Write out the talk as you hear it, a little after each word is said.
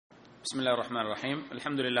பிஸ்மில்லாஹிர் ரஹ்மானிர் ரஹீம்.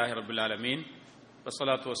 அல்ஹம்துலில்லாஹி ரப்பில் ஆலமீன்.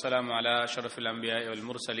 வஸ்ஸலாத்து வஸ்ஸலாமு அலா அஷ்ரஃபில் அன்பியாஇ வல்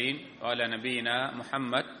முர்சலீன் வ அலா நபியினா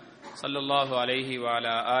முஹம்மத் ஸல்லல்லாஹு அலைஹி வ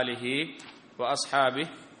அலா ஆலிஹி வ அஸ்ஹாபிஹி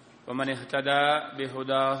வ மன் இஹ்ததா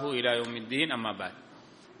பிஹுதாஹு இலா யௌமித்தீன். அம்மா பஅத்.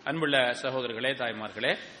 அன்புள்ள சகோதரர்களே,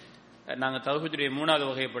 தாய்மார்களே, நாங்கள் தௌஹீதுடைய 3வது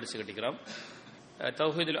வகையை படிச்சுக்கிட்டு இருக்கிறோம்.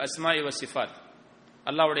 தௌஹீதுல் அஸ்மாஇ வ சிஃபாத்,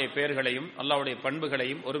 அல்லாஹ்வுடைய பெயர்களையும் அல்லாஹ்வுடைய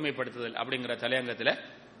பண்புகளையும் ஒருமைப்படுத்துதல் அப்படிங்கிற தலையங்கத்தில்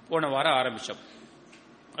போன வாரம் ஆரம்பித்தோம்.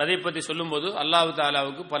 அதை பற்றி சொல்லும்போது அல்லாஹ்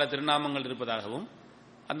தஆலாவுக்கு பல திருநாமங்கள் இருப்பதாகவும்,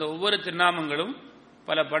 அந்த ஒவ்வொரு திருநாமங்களும்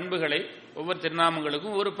பல பண்புகளை, ஒவ்வொரு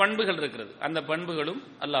திருநாமங்களுக்கும் ஒரு பண்புகள் இருக்கிறது, அந்த பண்புகளும்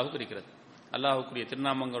அல்லாஹுக்கு இருக்கிறது. அல்லாஹுக்குரிய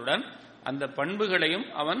திருநாமங்களுடன் அந்த பண்புகளையும்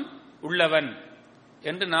அவன் உள்ளவன்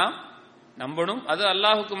என்று நாம் நம்பணும். அது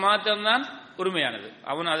அல்லாஹுக்கு மாத்திரம்தான் உரிமையானது.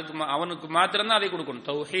 அவனுக்கு மாத்திரம்தான் அதை கொடுக்கணும்.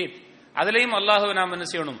 தௌஹீத், அதிலேயும் அல்லாஹுவை நாம் என்ன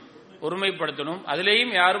செய்யணும்? ஒருமைப்படுத்தணும்.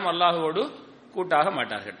 அதிலேயும் யாரும் அல்லாஹுவோடு கூட்டாக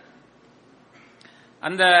மாட்டார்கள்.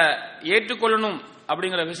 அந்த ஏற்றுக்கொள்ளணும்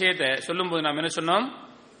அப்படிங்கிற விஷயத்தை சொல்லும்போது நாம் என்ன சொன்னோம்?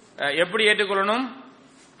 எப்படி ஏற்றுக்கொள்ளணும்?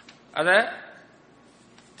 அத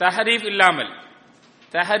தஹரீஃப் இல்லாமல்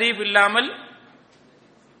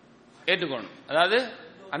ஏற்றுக்கொள்ளணும். அதாவது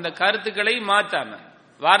அந்த கருத்துக்களை மாற்றாம,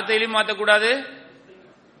 வார்த்தையிலையும் மாற்றக்கூடாது,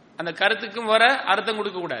 அந்த கருத்துக்கும் வேற அர்த்தம்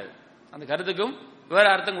கொடுக்க கூடாது, அந்த கருத்துக்கும் வேற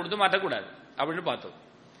அர்த்தம் கொடுத்து மாற்றக்கூடாது அப்படின்னு பார்த்தோம்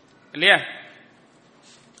இல்லையா?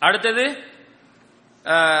 அடுத்தது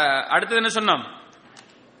என்ன சொன்னோம்?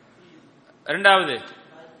 இரண்டாவது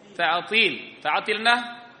தாத்தீல்னா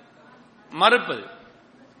மறுப்பது.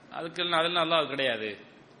 அதுக்கு அதெல்லாம் அல்லாஹ் கிடையாது,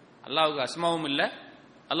 அல்லாஹுக்கு அஸ்மாவும் இல்லை,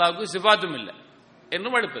 அல்லாஹுக்கு சிஃபாத்தும் இல்லை என்று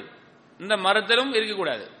மறுப்பது. இந்த மறுத்தலும்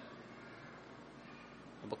இருக்கக்கூடாது.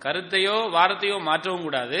 கருத்தையோ வார்த்தையோ மாற்றவும்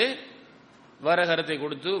கூடாது, வேற கருத்தை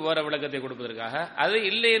கொடுத்து வேற விளக்கத்தை கொடுப்பதற்காக அது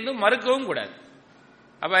இல்லை என்று மறுக்கவும் கூடாது.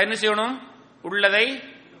 அப்ப என்ன செய்யணும்? உள்ளதை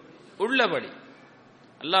உள்ளபடி.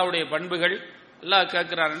 அல்லாஹ்வுடைய பண்புகள், அல்லாஹ்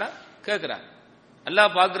கேட்கிறான்டா கேட்கிறான்,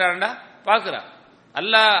 அல்லாஹ் பார்க்கிறான்டா பார்க்கிறான்,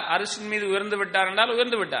 அல்லாஹ் அரிசின் மீது உயர்ந்து விட்டார் என்றால்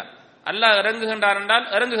உயர்ந்து விட்டார், அல்லாஹ் இறங்குகின்றார் என்றால்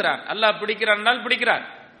இறங்குகிறான், அல்லாஹ் பிடிக்கிறான் என்றால் பிடிக்கிறான்.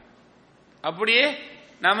 அப்படியே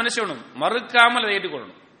நாம் என்ன செய்யணும்? மறுக்காமல் அதை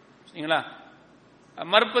ஏற்றுக்கொள்ளணும். சரிங்களா?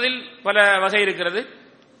 மறுப்பதில் பல வகை இருக்கிறது.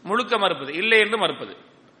 முழுக்க மறுப்பது, இல்லை என்று மறுப்பது,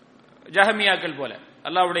 ஜஹமியாக்கள் போல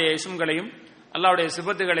அல்லாஹ்வுடைய இஸ்ம்களையும் அல்லாஹ்வுடைய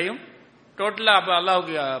சிஃபத்துகளையும் டோட்டலா அப்ப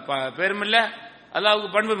அல்லாஹ்வுக்கு பேரும் இல்லை, அல்லாஹ்வுக்கு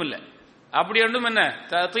பண்பும் இல்லை, அப்படி ஒன்றும் என்ன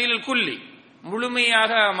தஅதீலுல் குல்லி,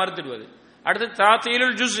 முழுமையாக மறுத்துடுவது. அடுத்து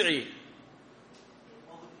தஅதீலுல் ஜுஸ்இ,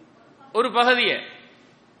 ஒரு பகுதியை,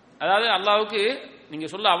 அதாவது அல்லாஹ்வுக்கு நீங்க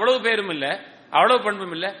சொல்ல அவ்வளவு பேரும் இல்லை, அவ்வளவு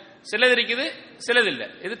பண்பும் இல்லை, சிலது இருக்குது சிலது இல்லை.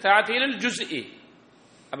 இது தஅதீலுல் ஜுஸ்இ.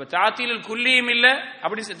 அப்ப தஅதீலுல் குல்லியும் இல்லை,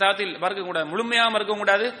 அப்படி தஅதீல் மறுக்க கூடாது, முழுமையாக மறுக்க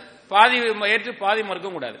கூடாது, பாதி ஏற்று பாதி மறுக்க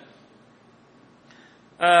கூடாது.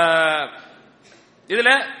 இதுல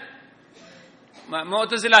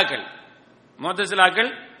முஅ்தஸிலாக்கள்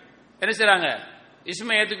என்ன செய்றாங்க?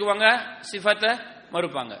 இஸ்மை ஏத்துக்குவாங்க, சிஃபத்தை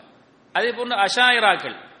மறுப்பாங்க. அதே போன்று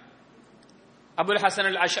அஷாயிராக்கள், அபுல் ஹசன்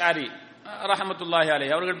அல் அஷ்அரி ரஹ்மத்துல்லாஹி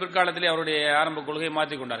அலைஹி, அவர்கள் பிற்காலத்திலே அவருடைய ஆரம்ப கொள்கையை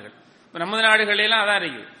மாற்றிக் கொண்டார்கள். நமது நாடுகளிலாம் அதான்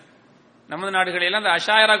இருக்குது. நமது நாடுகளிலாம் அந்த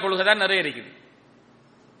அஷாயிரா கொள்கை தான் நிறைய இருக்குது.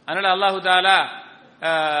 அதனால அல்லாஹு தஆலா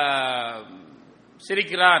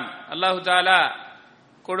சிரிக்கிறான், அல்லாஹு தஆலா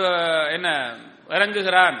என்ன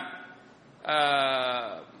இறங்குகிறான்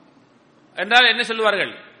என்றால் என்ன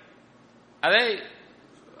சொல்லுவார்கள்? அதை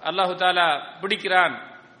அல்லாஹு தஆலா பிடிக்கிறான்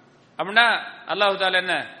அப்படின்னா அல்லாஹு தஆலா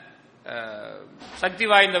என்ன சக்தி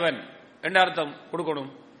வாய்ந்தவன் என்ற அர்த்தம்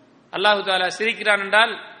கொடுக்கணும். அல்லாஹு தஆலா சிரிக்கிறான்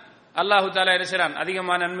என்றால் அல்லாஹு தஆலா என்ன செய்றான்?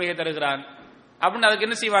 அதிகமான நன்மையை தருகிறான் அப்படின்னு அதுக்கு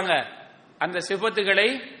என்ன செய்வாங்க? அந்த சிஃபத்துகளை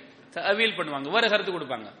தஅவீல் பண்ணுவாங்க, வேற கருத்து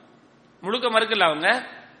கொடுப்பாங்க, முழுக்க மறுக்கல.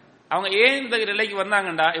 அவங்க ஏன் இந்த நிலைக்கு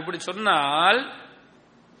வந்தாங்கண்டா, இப்படி சொன்னால்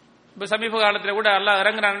இப்ப சமீப காலத்தில் கூட அல்லாஹ்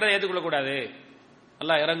இறங்குறான் ஏற்றுக்கொள்ள கூடாது.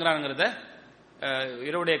 அல்லாஹ் இறங்குறான்ங்கிறத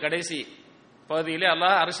இரவுடைய கடைசி பகுதியிலே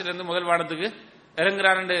அல்லாஹ் அரசிலிருந்து முதல் வானத்துக்கு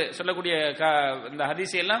இறங்குறான் என்று சொல்லக்கூடிய இந்த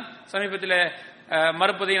ஹதீஸை எல்லாம் சமீபத்தில்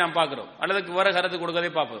மறுப்பதை நாம் பார்க்கிறோம், அல்லது வேற கருத்து கொடுக்கதை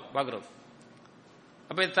பார்க்கிறோம்.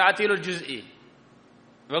 அப்ப தஅதீலுல் ஜுஸ்இ,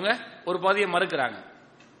 இவங்க ஒரு பகுதியை மறுக்கிறாங்க.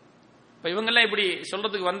 இப்ப இவங்கெல்லாம் இப்படி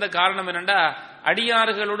சொல்றதுக்கு வந்த காரணம் என்னன்னா,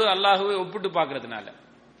 அடியார்களோடு அல்லாஹுவை ஒப்பிட்டு பார்க்கறதுனால.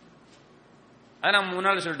 அதை நம்ம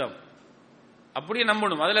முன்னாடி சொல்லிட்டோம். அப்படியே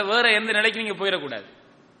நம்பணும், அதுல வேற எந்த நிலைக்கு நீங்க போயிடக்கூடாது.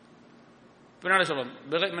 பின்னாடி சொல்றோம்,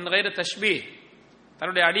 மின் கைர தஷ்பீஹ்,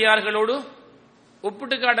 தன்னுடைய அடியார்களோடு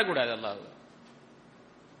ஒப்பிட்டு காட்டக்கூடாது. அல்லாஹ்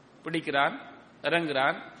பிடிக்கிறான்,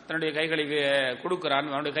 இறங்குறான், தன்னுடைய கைகளை கொடுக்கிறான்,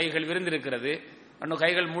 அவனுடைய கைகள் விரிந்திருக்கிறது, அவனுடைய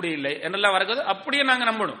கைகள் மூடியில்லை என்றெல்லாம் வரக்கூடாது. அப்படியே நாங்க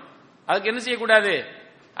நம்பணும். அதுக்கு என்ன செய்யக்கூடாது?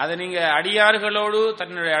 அதை நீங்க அடியார்களோடு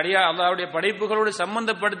தன்னுடைய அல்லாஹ்வுடைய படைப்புகளோடு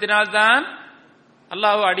சம்பந்தப்படுத்தினால்தான்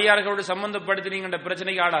அல்லாஹ் அடியார்களோடு சம்பந்தப்படுத்தினீங்கன்ற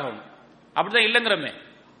பிரச்சனைக்கு ஆளாகணும். அப்படிதான் இல்லைங்கிறமே.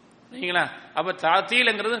 சரிங்களா? அப்ப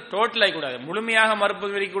தாத்தீல்ங்கிறது டோட்டல் ஆகக்கூடாது, முழுமையாக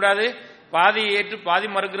மறுப்பது வைக்கக்கூடாது, பாதி ஏற்று பாதி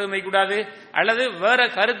மறுக்கிறது வைக்கக்கூடாது, அல்லது வேற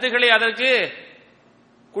கருத்துக்களை அதற்கு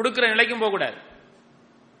கொடுக்கிற நிலைக்கும் போகக்கூடாது.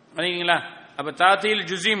 சரிங்களா? அப்ப தாத்தீல்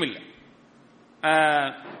ஜுஸீம் இல்லை.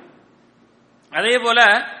 அதே போல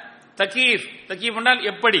தகீஃப், தகீஃப் என்றால்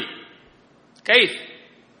எப்படி, கைஃப்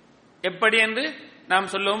எப்படி என்று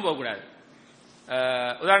நாம் சொல்லவும் போகக்கூடாது.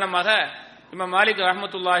 உதாரணமாக இமாம் மாலிக்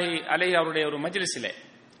ரஹ்மத்துல்லாஹி அலைஹி அவருடைய ஒரு மஜ்லிஸிலே,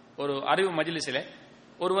 ஒரு அறிவு மஜ்லிஸிலே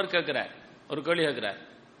ஒருவர் கேட்கிறார், ஒரு கேள்வி கேட்கிறார்.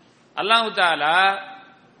 அல்லாஹு தஆலா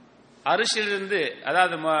அரிஷிலிருந்து,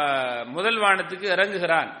 அதாவது முதல் வானத்துக்கு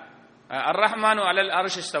இறங்குகிறான், அர் ரஹ்மானு அலல்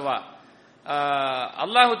அர்ஷ் இஸ்தவா,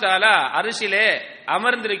 அல்லாஹு தஆலா அரிஷிலே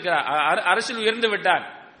அமர்ந்திருக்கிறார், அரிஷில் உயர்ந்து விட்டான்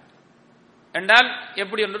என்றால்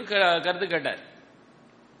எப்படி என்று கருத்து கேட்டார்.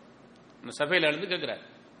 சபையில் இருந்து கேட்கிறார்.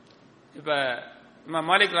 இப்ப இமாம்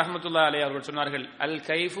மாலிக் ரஹ்மத்துல்லாஹி அலைஹி அவர்கள் சொன்னார்கள், அல்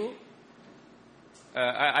கைஃபு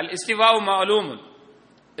அல் இஸ்திவாஉ மஅலூம்,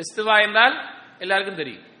 இஸ்திவா என்றால் எல்லாருக்கும்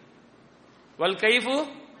தெரியும், வல் கைஃபு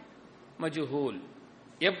மஜ்ஹூல்,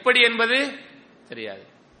 எப்படி என்பது தெரியாது,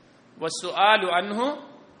 வஸ்ஸுஆலு அன்ஹு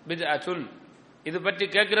பித்அத்துன், இது பற்றி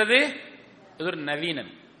கேட்கிறது இது ஒரு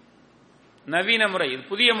நவீன முறை, இது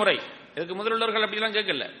புதிய முறை. இதுக்கு முதல் உள்ளவர்கள் அப்படிலாம்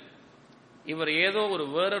கேட்கல. இவர் ஏதோ ஒரு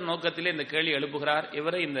வேற நோக்கத்திலே இந்த கேள்வி எழுப்புகிறார்,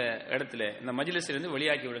 இவரை இந்த இடத்துல இந்த மஜ்லிஸிலிருந்து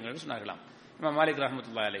வெளியாக்கி விடுங்கள் சொன்னார்களாம் இமாம் மாலிக்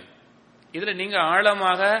ரஹ்மத்துல்லாஹி அலைஹி. இதுல நீங்க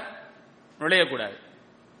ஆழமாக நுழையக்கூடாது,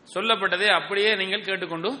 சொல்லப்பட்டதை அப்படியே நீங்கள்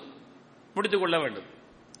கேட்டுக்கொண்டு முடித்துக் கொள்ள வேண்டும்,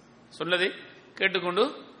 சொல்லதை கேட்டுக்கொண்டு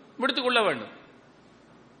முடித்துக் கொள்ள வேண்டும்.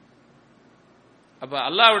 அப்ப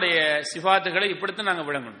அல்லாஹ்வுடைய சிஃபாத்துகளை இப்படித்தான் நாங்கள்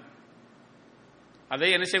விளங்கணும். அதை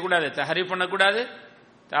என்ன செய்யக்கூடாது, தஹரீஃப் பண்ணக்கூடாது,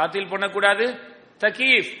 தாத்தீல் பண்ணக்கூடாது,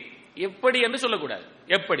 தகீஃப் எப்படி என்று சொல்லக்கூடாது.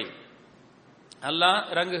 எப்படி அல்லாஹ்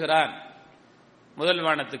இறங்குகிறான் முதல்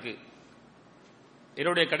வானத்துக்கு,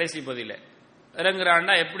 என்னுடைய கடைசி பதில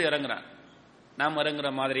இறங்குறான்னா எப்படி இறங்குறான், நாம் இறங்குற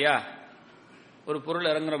மாதிரியா, ஒரு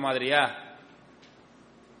பொருள் இறங்குற மாதிரியா,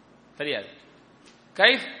 தெரியாது.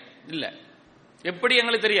 கைஃப் இல்ல, எப்படி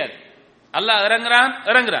எங்களுக்கு தெரியாது. அல்லாஹ்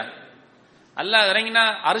இறங்குறான், அல்லாஹ் இறங்கினா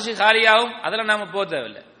அரிசி காலியாகும், அதெல்லாம் நாம போக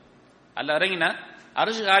தேவையில்லை. அல்லாஹ் இறங்கினா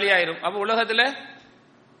அரிசி காலியாயிரும். அப்ப உலகத்துல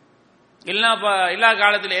எல்லா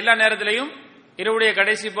காலத்திலும் எல்லா நேரத்திலையும் இரவுடைய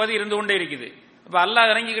கடைசி பகுதி இருந்து கொண்டே இருக்குது. அப்ப அல்லாஹ்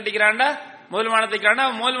இறங்கி கட்டிக்கிறான்டா முதல் வானத்துக்கான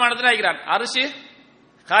முதல் வானத்தில் ஆகிறான், அரிசி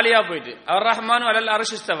காலியா போயிட்டு, அவர் ரஹ்மானு அலல்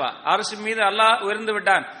அர்ஷ் இஸ்தவா, அரிசி மீது அல்லாஹ் உயர்ந்து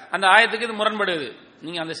விட்டான், அந்த ஆயத்துக்கு இது முரண்படுது.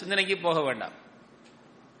 நீங்க அந்த சிந்தனைக்கு போக வேண்டாம்.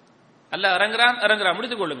 அல்லாஹ் இறங்குறான்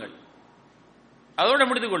முடித்துக் கொள்ளுங்கள், அதோட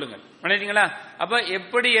முடித்துக் கொள்ளுங்கள். பண்ணிட்டீங்களா? அப்ப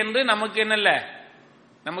எப்படி என்று நமக்கு என்னல்ல,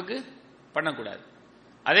 நமக்கு பண்ணக்கூடாது.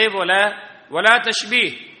 அதே போல வலா தஷ்பீ,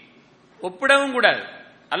 ஒப்பிடவும் கூடாது,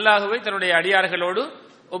 அல்லாஹ்வை தன்னுடைய அடியார்களோடு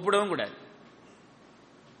ஒப்பிடவும் கூடாது,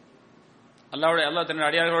 அல்லாஹ் தன்னுடைய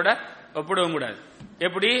அடியார்களோட ஒப்பிடவும் கூடாது.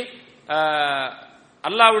 எப்படி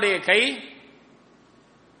அல்லாஹ்வுடைய கை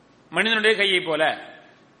மனிதனுடைய கையை போல,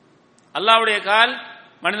 அல்லாஹ்வுடைய கால்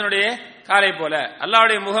மனிதனுடைய காலை போல,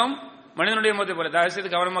 அல்லாஹ்வுடைய முகம் மனிதனுடைய முகத்தை போல. தயவுசெய்து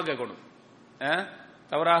கவனமாக கேட்கணும்,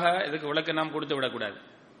 தவறாக இதுக்கு விளக்கம் நாம் கொடுத்து விடக்கூடாது.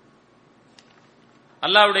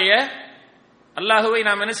 அல்லாஹுவை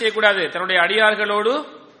நாம் என்ன செய்யக்கூடாது, தன்னுடைய அடியார்களோடு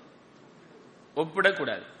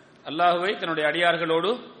ஒப்பிடக்கூடாது, அல்லாஹுவை தன்னுடைய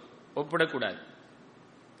அடியார்களோடு ஒப்பிடக்கூடாது.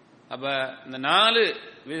 அப்ப இந்த 4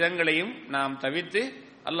 விதங்களையும் நாம் தவிர்த்து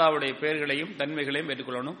அல்லாஹ்வுடைய பெயர்களையும் தன்மைகளையும்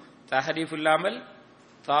ஏற்றுக்கொள்ளணும். தஹரீஃப் இல்லாமல்,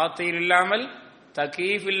 தாத்தீல் இல்லாமல்,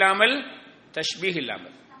 தகீஃப் இல்லாமல், தஷ்பீஹ்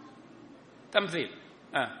இல்லாமல்.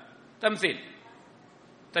 தம்சீல்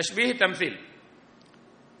தஷ்பீஹ் தம்சீல்,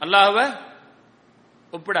 அல்லாஹ்வை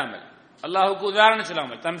ஒப்பிடாமல், அல்லாஹுக்கு உதாரணம்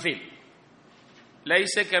சொல்லாமல், தம்சீல்.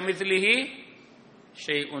 லைஸ கமித்லிஹி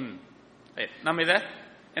ஷைஉன். நாம் இதை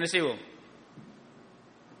என்ன செய்வோம்,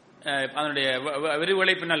 அதனுடைய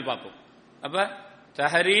விரிவுகளை பின்னால் பார்ப்போம். அப்ப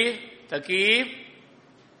தஹரீஃப், தகீஃப்,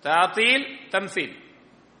 தாத்தீல், தம்சீல்.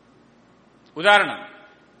 உதாரணம்,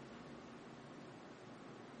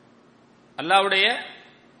 அல்லாஹ்வை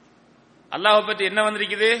பற்றி என்ன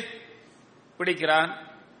வந்திருக்குது, பிடிக்கிறான்,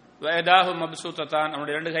 வயதாஹு மப்சூத்தத்தான்,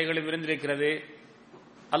 அவனுடைய 2 கைகளும் விரிந்திருக்கிறது,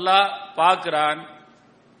 அல்லாஹ் பார்க்கிறான்,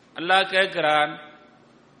 அல்லாஹ் கேட்கிறான்,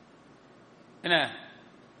 என்ன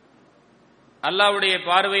அல்லாஹ்வுடைய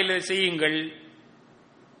பார்வையில் செய்யுங்கள்,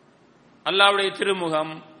 அல்லாஹ்வுடைய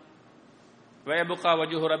திருமுகம், வயபுகா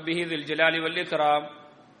வஜ்ஹு ரப்பிஹி தில் ஜலாலி வல் இக்ராம்,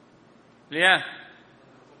 இல்லையா?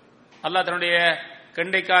 அல்லாஹ் தன்னுடைய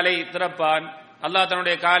கெண்டை காலை திறப்பான், அல்லாஹ்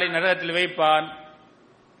தன்னுடைய காலை நரகத்தில் வைப்பான்.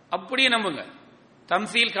 அப்படியே நம்புங்க,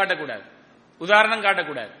 தம்சீல் காட்டக்கூடாது, உதாரணம்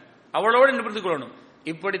காட்டக்கூடாது, அவளோடு நிபுணத்துக் கொள்ளணும்.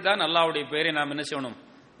 இப்படித்தான் அல்லாஹ்வுடைய பெயரை நாம் என்ன செய்யணும்,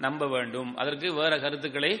 நம்ப வேண்டும். அதற்கு வேற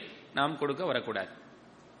கருத்துக்களை நாம் கொடுக்க வரக்கூடாது.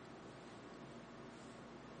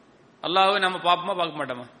 அல்லாஹ்வை நம்ம பார்ப்போமா பார்க்க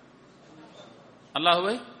மாட்டோமா?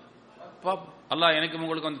 அல்லாஹ்வை அல்லாஹ் எனக்கு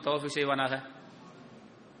உங்களுக்கு வந்து தௌஃபீக் செய்வானாக.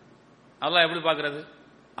 அல்லாஹ் எப்படி பார்க்கிறது?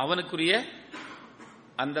 அவனுக்குரிய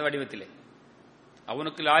அந்த வடிவத்திலே,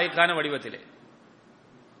 அவனுக்கு லாயக்கான வடிவத்திலே.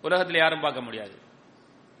 உலகத்தில் யாரும் பார்க்க முடியாது.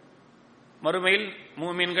 மறுமையில்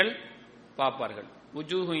முஃமின்கள் பார்ப்பார்கள்.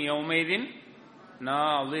 வுஜூஹு யௌமைதின்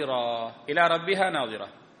நாஸிரா இலா ரப்பிஹா நாஸிரா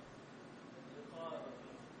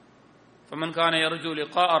ஃபமன் கான யர்ஜூ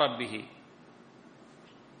லிகாஅ ரப்பிஹி.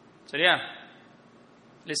 சரியா?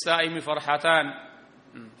 லிஸ்ஸாயிமி ஃபர்ஹதான்,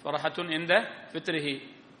 ஃபர்ஹத்துன் இன்த ஃபித்ரிஹி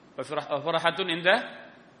ஃபர்ஹத்துன் இன்த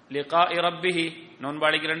லிகாஇ ரப்பிஹி.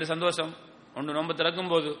 நோன்பாளிக்கு ரெண்டு சந்தோஷம். ஒன்று நோன்பு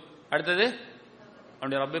திறக்கும் போது, அடுத்தது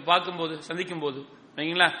அவனுடைய ரப்பை பார்க்கும் போது, சந்திக்கும் போது.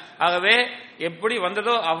 சரிங்களா? ஆகவே எப்படி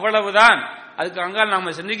வந்ததோ அவ்வளவுதான். அதுக்கு அங்கால்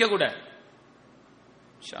நாம சிந்திக்க கூட.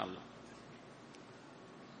 இன்ஷா அல்லாஹ்.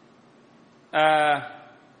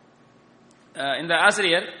 இந்த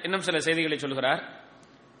ஆசிரியர் இன்னும் சில செய்திகளை சொல்கிறார்.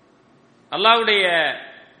 அல்லாஹ்வுடைய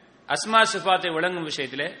அஸ்மா சிஃபாத்தை விளங்கும்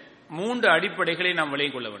விஷயத்திலே 3 அடிப்படைகளை நாம்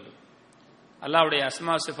விளங்கிக் கொள்ள வேண்டும். அல்லாஹ்வுடைய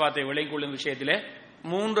அஸ்மா சிஃபாத்தை விளங்கிக் கொள்ளும் விஷயத்திலே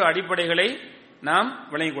 3 அடிப்படைகளை நாம்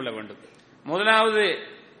விளங்கிக் கொள்ள வேண்டும். முதலாவது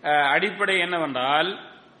அடிப்படை என்னவென்றால்,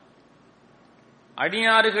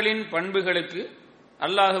 அடியார்களின் பண்புகளுக்கு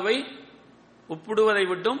அல்லாஹ்வை ஒப்பிடுவதை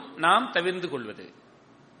விட்டும் நாம் தவிர்த்து கொள்வது.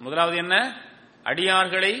 முதலாவது என்ன?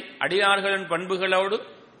 அடியார்களின் பண்புகளோடு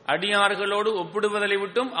அடியார்களோடு ஒப்பிடுவதை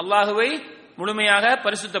விட்டும் அல்லாஹ்வை முழுமையாக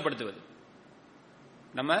பரிசுத்தப்படுத்துவது.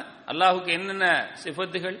 நம்ம அல்லாஹுக்கு என்னென்ன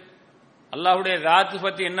சிஃபத்துகள், அல்லாஹ்வுடைய ذات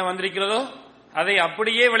பத்தி என்ன வந்திருக்கிறதோ அதை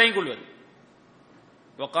அப்படியே விளங்கிக் கொள்வது.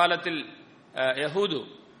 வகாலத்தில் யஹூது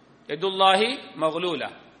யதுல்லாஹி மக்லூலா,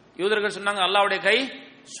 யூதர்கள் சொன்னாங்க அல்லாஹ்வுடைய கை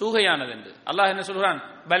சூகையானது என்று. அல்லாஹ் என்ன சொல்றான்?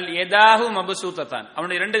 பல் யதாஹு மப்சூதத்தான்,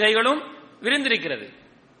 அவனுடைய 2 கைகளும் விரிந்திருக்கிறது.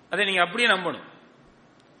 அதை நீங்க அப்படியே நம்பணும்.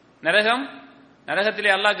 நரகத்திலே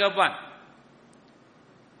அல்லாஹ் கேட்பான்,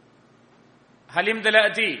 ஹலிம்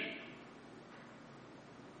தலஅதி,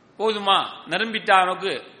 போதுமா,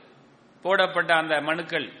 நரம்பிட்டானுக்கு போடப்பட்ட அந்த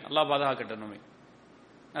மனுக்கள். அல்லாஹ் பாதுகாக்கட்டும் நம்மை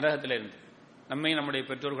நரகத்திலே இருந்து. நம்மை, நம்முடைய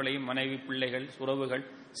பெற்றோர்களையும், மனைவி, பிள்ளைகள், உறவுகள்,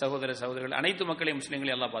 சகோதர சகோதரர்கள், அனைத்து மக்களையும்,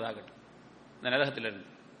 முஸ்லிம்களையும் அல்லாஹ் பாதுகாக்கட்டும் இந்த நரகத்திலிருந்து.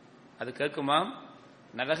 அது கேட்குமாம்.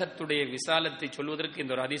 நரகத்துடைய விசாலத்தை சொல்வதற்கு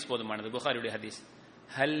இந்த ஒரு ஹதீஸ் போதுமானது. புகாரியுடைய ஹதீஸ்.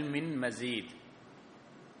 ஹல் மின் மஸீத்,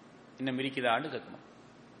 இன்னும் இருக்குதான்னு கேட்குமா.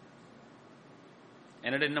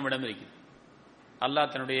 என்னிடம் இன்னும் இடம் இருக்குது.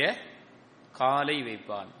 அல்லாஹ் தன்னுடைய காலை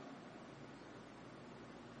வைப்பான்.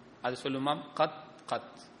 அது சொல்லுமாம் கத்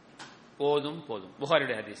கத், போதும் போதும்.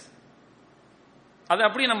 புகாரியுடைய ஹதீஸ். அது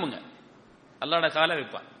அப்படியே நம்புங்க. அல்லாஹ்வோட காலை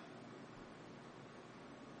வைப்பான்.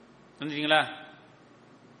 புரிஞ்சுங்களா?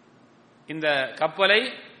 இந்த கப்பலை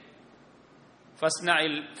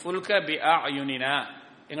ஃபஸ்னஇல் ஃபுல்க பிஅயுனினா,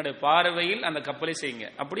 எங்களுடைய பார்வையில் அந்த கப்பலை செய்யுங்க,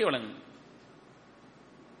 அப்படியே வழங்குங்க.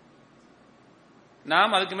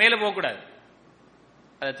 நாம் அதுக்கு மேல போகக்கூடாது.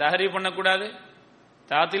 அதை தஹரீஃப் பண்ணக்கூடாது,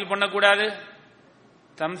 தாத்தில் பண்ணக்கூடாது,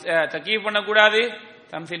 தக்கீஃப் பண்ணக்கூடாது,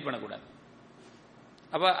 தம்சீல் பண்ணக்கூடாது.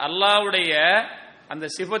 அப்ப அல்லாஹ்வுடைய அந்த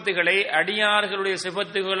சிஃபத்துகளை அடியார்களுடைய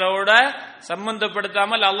சிஃபத்துகளோட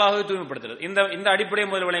சம்பந்தப்படுத்தாமல் அல்லாஹ்வை தூய்மைப்படுத்துறது. இந்த அடிப்படையை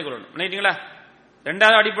முதல் விளங்கிக் கொள்ளணும். நினைக்கிறீங்களா?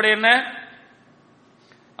 2வது அடிப்படை என்ன?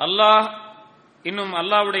 அல்லாஹ் இன்னும்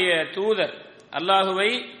அல்லாஹ்வுடைய தூதர் அல்லாஹ்வை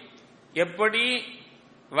எப்படி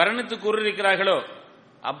வர்ணித்து கூறியிருக்கிறார்களோ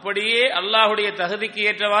அப்படியே அல்லாஹ்வுடைய தகுதிக்கு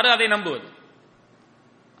ஏற்றவாறு அதை நம்புவது.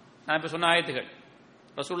 நான் இப்ப சொன்ன ஆயத்துகள்,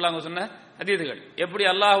 ரசூலுல்லாஹ் சொன்ன ஹதீதுகள் எப்படி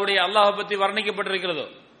அல்லாஹ்வை பற்றி வர்ணிக்கப்பட்டிருக்கிறதோ,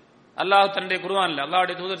 அல்லாஹ் தன்னுடைய குர்ஆன்ல,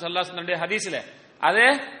 அல்லாஹ்வுடைய தூதர் ஸல்லல்லாஹு அலைஹி வஸல்லம் ஹதீஸ்ல அதை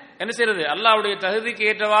என்ன செய்யறது? அல்லாஹ்வுடைய தகுதிக்கு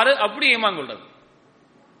ஏற்றவாறு அப்படி ஈமான் கொள்றது.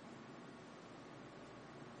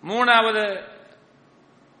 3வது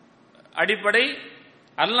அடிப்படை,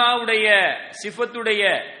 அல்லாஹ்வுடைய சிஃபத்துடைய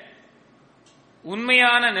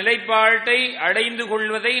உண்மையான நிலைப்பாட்டை அடைந்து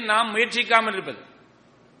கொள்வதை நாம் முயற்சிக்காமல் இருப்பது.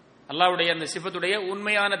 அல்லாஹ்வுடைய அந்த சிஃபத்துடைய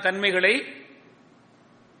உண்மையான தன்மைகளை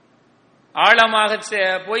ஆழமாக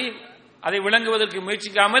போய் அதை விளங்குவதற்கு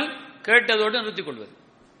முயற்சிக்காமல் கேட்டதோடு நிறுத்திக் கொள்வது.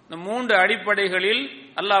 இந்த 3 அடிப்படைகளில்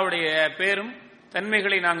அல்லாஹ்வுடைய பேரும்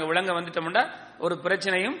தன்மைகளை நாங்கள் விளங்க வந்துட்டோம்னா ஒரு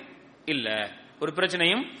பிரச்சனையும்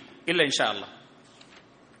இல்லை இன்ஷா அல்லாஹ்.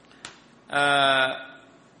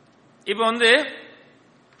 இப்ப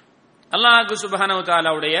அல்லாஹ் சுப்ஹானஹு வ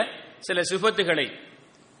தஆலாவுடைய சில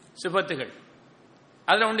சிஃபத்துகள்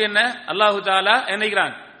அதுல ஒன்று என்ன? அல்லாஹு தஆலா என்ன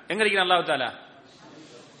இருக்கிறான்? எங்க இருக்கிறான்? அல்லாஹு தஆலா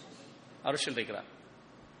அர்ஷில் இருக்கிறான்.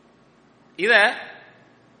 இத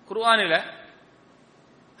குர்ஆனில,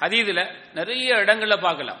 ஹதீஸ்ல நிறைய இடங்கள்ல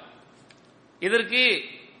பார்க்கலாம். இதற்கு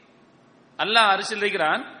அல்லாஹ் அர்ஷில்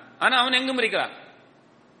இருக்கிறான், ஆனா அவன் எங்கும் இருக்கிறான்.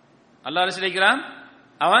 அல்லாஹ் அர்ஷில் இருக்கிறான்,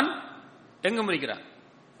 அவன் எங்கும் இருக்கிறான்.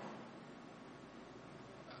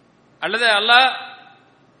 அல்லது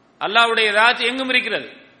அல்லாஹ்வுடைய ذات எங்கும் இருக்கிறது.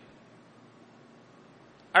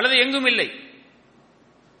 அல்லது எங்கும் இல்லை.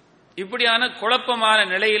 இப்படியான குழப்பமான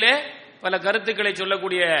நிலையிலே பல கருத்துக்களை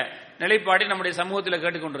சொல்லக்கூடிய நிலைப்பாட்டை நம்முடைய சமூகத்தில்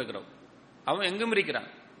கேட்டுக்கொண்டிருக்கிறோம். அவன் எங்கும் இருக்கிறான்,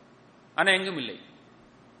 ஆனா எங்கும் இல்லை.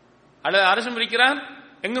 அல்லது அரசும் இருக்கிறான்,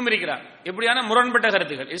 எங்கும் இருக்கிறான். இப்படியான முரண்பட்ட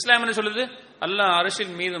கருத்துக்கள். இஸ்லாம் என்ன சொல்லுது? அல்லாஹ்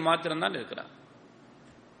அரசின் மீது மாத்திரம்தான் இருக்கிறான்.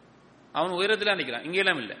 அவன் உயரத்தில் நிற்கிறான்,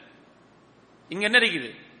 இங்கெல்லாம் இல்லை. இங்க என்ன இருக்குது?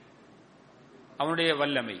 அவனுடைய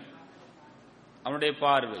வல்லமை, அவனுடைய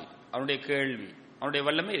பார்வை, அவனுடைய கேள்வி, அவனுடைய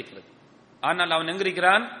வல்லமை இருக்கிறது. ஆனால் அவன் எங்க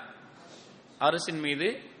இருக்கிறான்? அரசின் மீது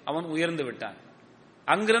அவன் உயர்ந்து விட்டான்.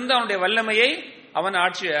 அங்கிருந்து அவனுடைய வல்லமையை அவன்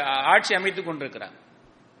ஆட்சி அமைத்துக் கொண்டிருக்கிறான்.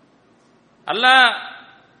 அல்லாஹ்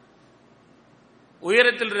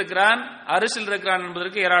உயரத்தில் இருக்கிறான், அரசில் இருக்கிறான்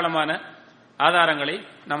என்பதற்கு ஏராளமான ஆதாரங்களை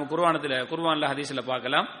நாம் குர்ஆன்ல ஹதீஸ்ல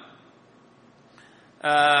பார்க்கலாம்.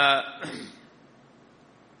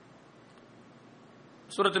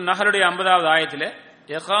 சூரத்து நஹலுடைய 50வது ஆயத்திலே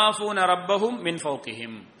யகாஃபூன ரப்பஹும் மின்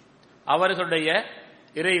ஃபௌகிஹிம், அவர்களுடைய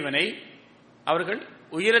இறைவனை, அவர்கள்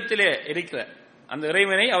உயரத்திலே இருக்கிற அந்த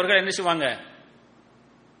இறைவனை அவர்கள் என்ன செய்வாங்க?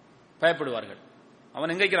 பயப்படுவார்கள்.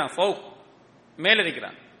 அவன் எங்க இருக்கிறான்? ஃபௌக், மேல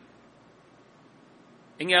இருக்கிறான்.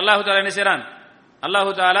 இங்கே அல்லாஹு தஆலா என்ன செய்றான்?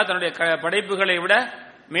 அல்லாஹு தஆலா தன்னுடைய படைப்புகளை விட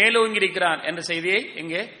மேலோங்கி இருக்கிறான் என்ற செய்தியை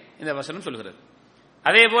இங்கே இந்த வசனம் சொல்கிறது.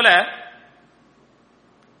 அதே போல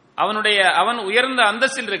அவன் உயர்ந்த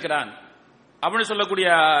அந்தஸ்தில் இருக்கிறான் அப்படின்னு சொல்லக்கூடிய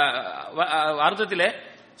அர்த்தத்திலே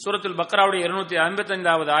சூரத்துல் பக்ராவுடைய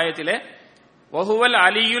 255வது ஆயத்திலே வஹுவல்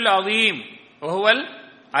அலியுல் அதீம், வஹுவல்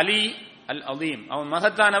அலி அல் அதீம், அவன்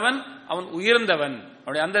மகத்தானவன், அவன் உயர்ந்தவன்,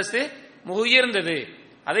 அவனுடைய அந்தஸ்து உயர்ந்தது.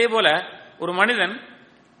 அதே போல ஒரு மனிதன்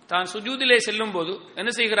தான் சுஜூதிலே செல்லும் போது என்ன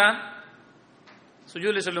செய்கிறான்?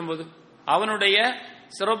 சுஜூதிலே செல்லும் போது அவனுடைய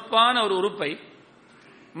சிறப்பான ஒரு உறுப்பை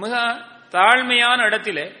மிக தாழ்மையான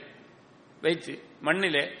இடத்திலே வைத்து,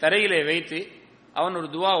 மண்ணிலே தரையிலே வைத்து அவன் ஒரு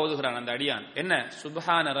துவா ஓதுகிறான். அந்த அடியான் என்ன?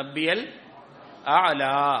 சுப்ஹான ரப்பியல்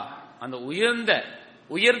ஆலா, அந்த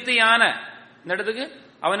உயர்த்தியான, இந்த இடத்துக்கு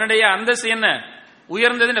அவனுடைய அந்தஸ்து என்ன?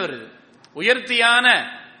 உயர்ந்ததுன்னு வருது. உயர்த்தியான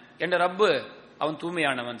என்ற ரப்பு அவன்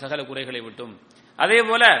தூய்மையானவன் சகல குறைகளை விட்டும். அதே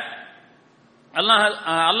போல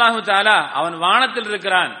அல்லாஹு தஆலா அவன் வானத்தில்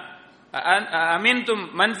இருக்கிறான். அமின்தும்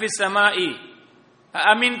மன் ஃபிஸ் ஸமாஇ,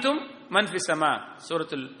 அமின்தும் மன் ஃபிஸ் ஸமா,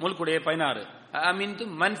 சூரத்துல் முல்குடைய 16.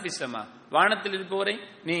 அமின்தும் மன் ஃபிஸ் ஸமா, வானத்தில் இருப்பவரை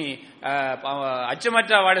நீ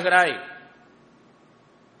அச்சமற்ற வாடுகிறாய்.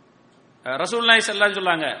 ரசூலுல்லாஹி ஸல்லல்லாஹு அலைஹி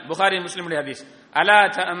சொல்லாங்க, புகாரி முஸ்லிமுடைய ஹதீஸ், அலா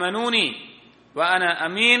தஅமனூனி வ அன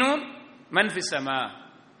அமீனுன் மன் ஃபிஸ் ஸமா,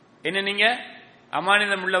 என்ன நீங்க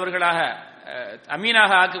அமானிதம் உள்ளவர்களாக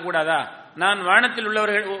அமீனாக ஆக்கக்கூடாதா? நான் வானத்தில்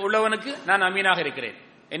உள்ளவனுக்கு நான் அமீனாக இருக்கிறேன்.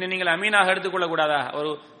 என்ன நீங்கள் அமீனாக எடுத்துக்கொள்ள கூடாதா?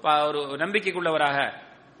 ஒரு நம்பிக்கைக்குள்ளவராக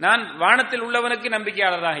நான் வானத்தில் உள்ளவனுக்கு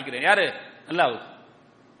நம்பிக்கையாளராக இருக்கிறேன். யாரு? அல்லாஹ்.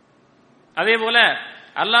 அதே போல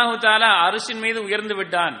அல்லாஹு தஆலா அர்ஷின் மீது உயர்ந்து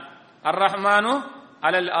விட்டான். அர் ரஹ்மானு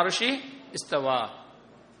அலல் அர்ஷி இஸ்தவா,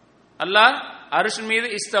 அல்லாஹ் அர்ஷின் மீது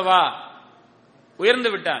இஸ்தவா, உயர்ந்து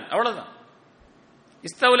விட்டான். அவ்வளவுதான்.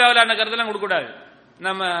 இஸ்தவுலான கருத்தெல்லாம் கொடுக்கூடாது.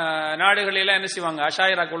 நம்ம நாடுகளில் என்ன செய்வாங்க?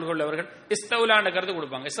 அஷாயிரா கொள்கையுள்ளவர்கள் இஸ்தவுலான கருத்து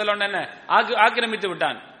கொடுப்பாங்க. இஸ்தவுலான என்ன? ஆக்கிரமித்து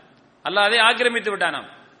விட்டான், அல்லாஹ் அதை ஆக்கிரமித்து விட்டானாம்.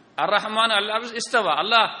 அர் ரஹ்மான் அல்லாஹ் இஸ்தவா,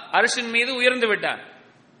 அல்லாஹ் அர்ஷின் மீது உயர்ந்து விட்டான்.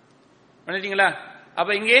 பண்ணிட்டீங்களா? அப்ப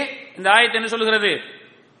இங்கே இந்த ஆயத்து என்ன சொல்கிறது?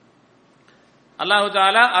 அல்லாஹு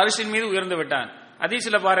தஆலா அர்ஷின் மீது உயர்ந்து விட்டான்.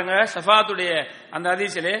 ஹதீஸ்ல பாருங்க, ஷஃபாத்துடைய அந்த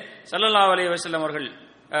ஹதீஸிலே ஸல்லல்லாஹு அலைஹி வஸல்லம் அவர்கள்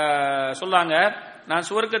சொல்லாங்க, நான்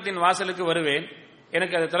சுவர்க்கத்தின் வாசலுக்கு வருவேன்,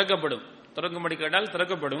 எனக்கு அது திறக்கப்படும். திறக்கும்படி கேட்டால்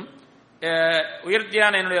திறக்கப்படும்.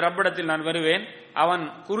 உயர்த்தியான என்னுடைய ரப்பிடத்தில் நான் வருவேன், அவன்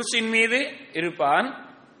குர்சின் மீது இருப்பான்,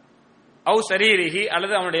 அவு சரீரிஹி,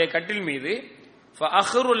 அல்லது அவனுடைய கட்டில் மீது,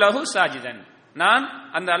 ஃபஅஹ்ரு லஹு சாஜிதன், நான்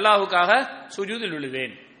அந்த அல்லாஹ்வுக்காக சுஜூதில்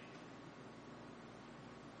விழுவேன்.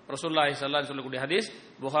 ரசூலுல்லாஹி ஸல்லல்லாஹு அலைஹி சொல்லக்கூடிய ஹதீஸ்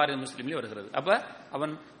புகாரி முஸ்லிம்ல வருகிறது. அப்ப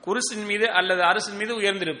அவன் குர்சின் மீது அல்லது அரசின் மீது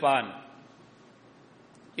உயர்ந்திருப்பான்.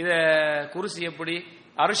 இத குர்சி எப்படி,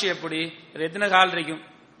 அரிசி எப்படி, இது எத்தனை கால் இருக்கும்?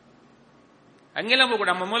 அங்கெல்லாம் போக கூட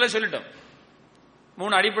நம்ம முதல்ல சொல்லிட்டோம்,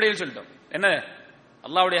 3 அடிப்படையில் சொல்லிட்டோம். என்ன?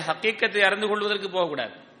 அல்லாஹ்வுடைய ஹக்கீக்கத்தை அறிந்து கொள்வதற்கு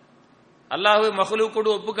போகக்கூடாது, அல்லாஹ் மஹ்லூக்கோடு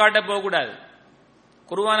ஒப்பு காட்ட போகக்கூடாது,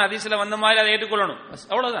 குர்ஆன் ஹதீஸ்ல வந்த மாதிரி அதை ஏற்றுக்கொள்ளணும்.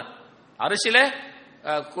 அவ்வளவுதான். அரிசில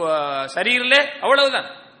சரீரில் அவ்வளவுதான்.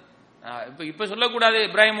 இப்ப சொல்லக்கூடாது.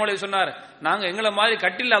 இப்ராஹிம் மௌலவி சொன்னார், நாங்க எங்களை மாதிரி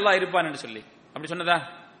கட்டில் அல்லாஹ் இருப்பான்னு சொல்லி. அப்படி சொன்னதா?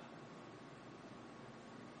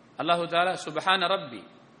 அல்லாஹு தஆலா சுப்ஹான ரப்பி,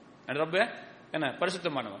 ரப்ப என்ன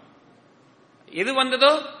பரிசுத்தமானவன். எது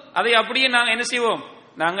வந்ததோ அதை அப்படியே நாங்க என்ன செய்வோம்?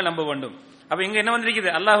 நாங்கள் நம்ப வேண்டும். அப்ப இங்க என்ன வந்திருக்குது?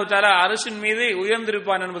 அல்லாஹு தஆலா அர்ஷின் மீது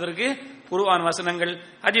உயர்ந்திருப்பான் என்பதற்கு குர்ஆன் வசனங்கள்,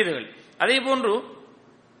 ஹதீஸ்கள். அதே போன்று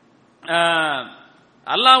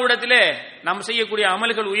அல்லாஹ்விடத்திலே நாம் செய்யக்கூடிய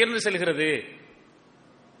அமல்கள் உயர்ந்து செல்கிறது.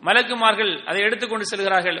 மலக்குமார்கள் அதை எடுத்துக்கொண்டு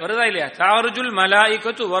செல்கிறார்கள். வருதா இல்லையா? தாருஜுல்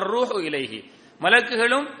மலாயிகத்து வர்ரூஹு இலைஹி,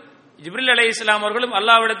 மலக்குகளும் ஜிப்ரீல் அலைஹிஸ்ஸலாம் அவர்களும்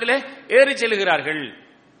அல்லாஹ்விடத்திலே ஏறி செல்கிறார்கள்.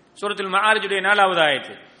 சூரத்துல் மஆரிஜுடைய 4வது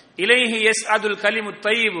ஆயத்து. இலைஹி யஸ்அதுல் கலிமுத்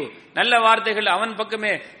தய்யிபு, நல்ல வார்த்தைகள் அவன்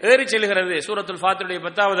பக்கமே ஏறி செல்கிறது. சூரத்துல் ஃபாத்திருடைய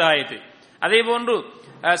 10வது ஆயத்து. அதே போன்று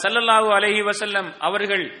ஸல்லல்லாஹு அலைஹி வஸல்லம்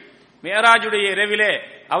அவர்கள் மிஅராஜுடைய இரவிலே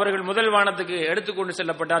அவர்கள் முதல் வானத்துக்கு எடுத்துக்கொண்டு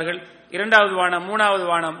செல்லப்பட்டார்கள். 2வது வானம், 3வது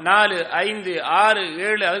வானம், 4, 5, 6,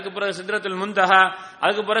 7, அதுக்கு பிறகு சித்ரத்துல் முன்தஹா,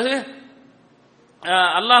 அதுக்கு பிறகு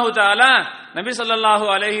அல்லாஹு தஆலா நபி ஸல்லல்லாஹு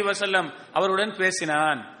அலைஹி வஸல்லம் அவருடன்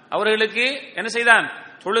பேசினான். அவர்களுக்கு என்ன செய்தான்?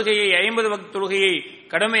 தொழுகையை 50 வக்த் தொழுகையை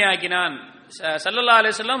கடமையாக்கினான். ஸல்லல்லாஹு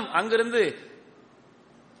அலைஹி வஸல்லம் அங்கிருந்து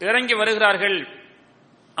இறங்கி வருகிறார்கள்.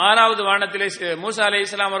 6வது வானத்திலே மூசா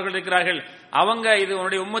அலைஹிஸ்ஸலாம் அவர்கள் இருக்கிறார்கள். அவங்க இது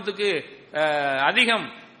உன்னுடைய உம்மத்துக்கு அதிகம்,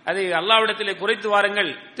 அதை அல்லாஹ்விடத்திலே குறைத்து வாருங்கள்.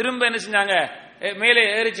 திரும்ப என்ன செஞ்சாங்க? மேலே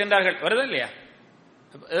ஏறி சென்றார்கள். வருதா இல்லையா?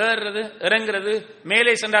 ஏறுறது இறங்குறது,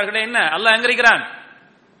 மேலே சென்றார்கள். என்ன அல்லாஹ் எங்க இருக்கிறான்?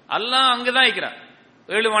 அல்லாஹ் அங்குதான் இருக்கிறான்.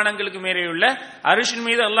 7 வானங்களுக்கு மேலே உள்ள அரிஷின்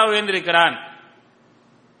மீது அல்லாஹ் உயர்ந்திருக்கிறான்.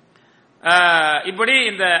 இப்படி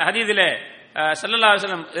இந்த ஹதீஸிலே ஸல்லல்லாஹு அலைஹி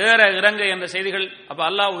வஸல்லம் ஏற இறங்க என்ற செய்திகள், அப்ப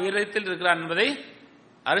அல்லாஹ் உயரத்தில் இருக்கிறான் என்பதை,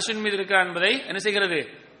 அரிஷின் மீது இருக்கிறான் என்பதை என்ன செய்கிறது?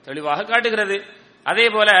 தெளிவாக காட்டுகிறது. அதே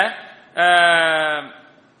போல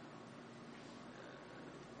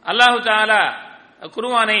அல்லாஹு தஆலா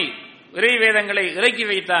குர்ஆனை, இறை வேதங்களை இறக்கி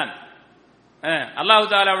வைத்தான். அல்லாஹு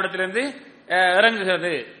தஆலாவிடத்திலிருந்து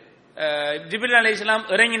இறங்குகிறது. ஜிப்ரீல் அலைஹிஸ்ஸலாம்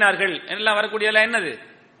இறங்கினார்கள் எல்லாம் வரக்கூடியதெல்லாம் என்னது?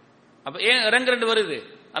 அப்ப ஏன் இறங்குறது வருது?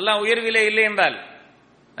 அல்லாஹ் உயர்விலே இல்லை என்றால்,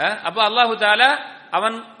 அப்ப அல்லாஹு தஆலா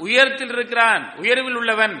அவன் உயரத்தில் இருக்கிறான், உயர்வில்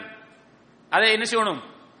உள்ளவன். அதை என்ன செய்யணும்?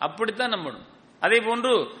 அப்படித்தான் நம்பணும். அதே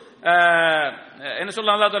போன்று என்ன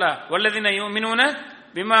சொல்லலாம்? அல்லாஹ் தஆலா வல்லதீன யுமினூன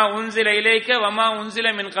பிமா உன்சில இலைக்க வமா உன்சில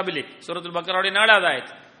மின் கபிலிக், சூரத்துல் பக்ராவுடைய 4வது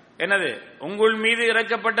ஆயத். என்னது? உங்கள் மீது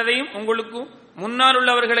இறக்கப்பட்டதையும் உங்களுக்கு முன்னால்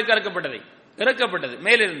உள்ளவர்களுக்கு இறக்கப்பட்டது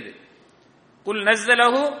மேலிருந்து. குல்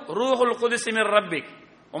நஸ்ஸலஹு ரூஹுல் குதுஸ் மின் ரப்பிக்,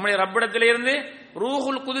 உம்முடைய ரப்பிடத்திலிருந்து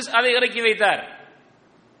ரூஹுல் குதுஸ் அதை இறக்கி வைத்தார்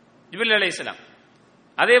ஜிப்ரீல் அலைஹிஸ்ஸலாம்.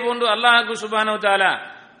 அதே போன்று அல்லாஹ் சுப்ஹானஹு வ தஆலா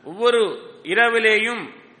ஒவ்வொரு இரவிலேயும்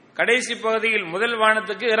கடைசி பகுதியில் முதல்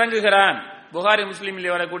வானத்துக்கு இறங்குகிறான். புகாரி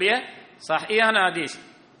முஸ்லிமில் வரக்கூடிய சஹீஹான ஹதீஸ்.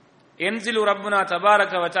 யன்சிலு ரப்புனா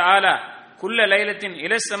தபாரக வ தஆலா குல்ல லைலத்தின்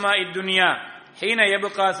இலஸ் ஸமாஇத் துன்யா ஹீன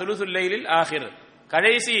யப்கா சுலுசுல் லைலில் ஆகிர்,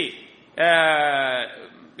 கடைசி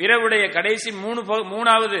இரவுடைய கடைசி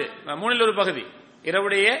மூணில் ஒரு பகுதி,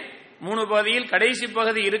 இரவுடைய 3 பகுதியில் கடைசி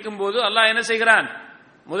பகுதி இருக்கும்போது அல்லாஹ் என்ன செய்கிறான்?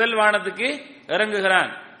 முதல் வானத்துக்கு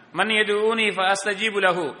இறங்குகிறான். மன் யதுஊனி ஃபஅஸ்தஜீபு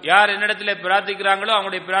லஹு, யார் என்னிடத்தில் பிரார்த்திக்கிறாங்களோ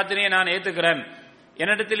அவங்களுடைய பிரார்த்தனையை நான் ஏற்றுக்கிறேன்.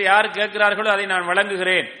 என்னிடத்தில் யார் கேட்கிறார்களோ அதை நான்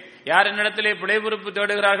வழங்குகிறேன். யார் என்னிடத்திலே பிழைபொறுப்பு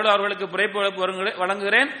தேடுகிறார்களோ அவர்களுக்கு பிழைப்பொறுப்பு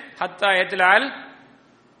வழங்குகிறேன். ஹத்தா யத்லஅல்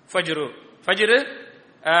ஃபஜ்ரு, ஃபஜ்ரு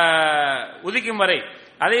உதிக்கும் வரை.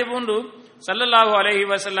 அதே போன்று ஸல்லல்லாஹு அலைஹி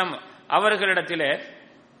வஸல்லம் அவர்களிடத்திலே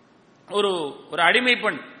ஒரு அடிமை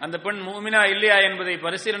பெண், அந்த பெண் முஃமினா இல்லையா என்பதை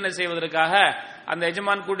பரிசீலனை செய்வதற்காக அந்த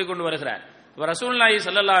எஜமான் கூட்டிக் கொண்டு வருகிறார். ரசூலுல்லாஹி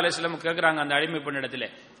ஸல்லல்லாஹு அலைஹி வஸல்லம் கேட்கிறாங்க அந்த அடிமை பெண்ணிடத்திலே,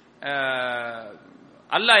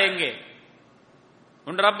 அல்லாஹ் எங்கே?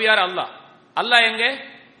 உன் ரப் யார்? அல்லாஹ் எங்கே?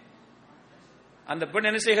 அந்த பெண்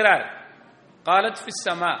என்ன செய்கிறார்? காலத் ஃபிஸ்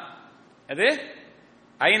ஸமா, அது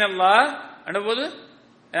ஐன அல்லாஹ் என்பது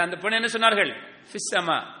அந்த பெண் என்ன சொன்னார்கள்? ஃபிஸ்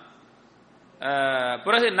ஸமா.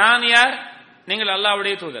 பிறகு நான் யார்? நீங்கள்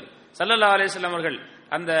அல்லாஹ்வுடைய தூதர். ஸல்லல்லாஹு அலைஹி வஸல்லம் அவர்கள்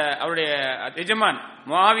அந்த அவருடைய எஜமான்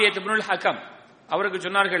முஆவியா இப்னுல் ஹக்கம் அவருக்கு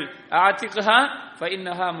சொன்னார்கள், ஆத்திகஹா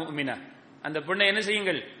ஃபஇன்னஹா முஃமினா, அந்த பெண்ணை என்ன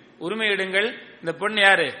செய்யுங்கள்? உரிமையிடுங்கள். இந்த பெண்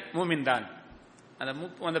யாரு? மூமின் தான்.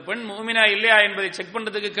 அந்த பெண் முஃமினா இல்லையா என்பதை செக்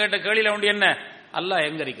பண்றதுக்கு கேட்ட கேள்வியில ஒன்று என்ன? அல்லாஹ்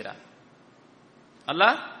எங்க இருக்கிறார்?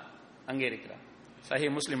 அல்லாஹ் அங்கே இருக்கிறார்.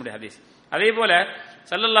 சஹீஹ் முஸ்லிமுடைய ஹதீஸ். அதே போல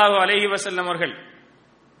ஸல்லல்லாஹு அலைஹி வஸல்லம் அவர்கள்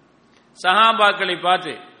சஹாபாக்களை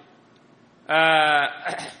பார்த்து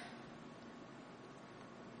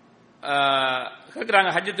கேட்கிறாங்க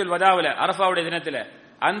ஹஜ்ஜத்துல் வதாவுல, அரஃபாவுடைய தினத்துல,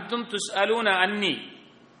 அன்தும் துஸ்அலூன அன்னி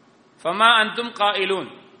ஃபமா அன்தும் காயிலூன்,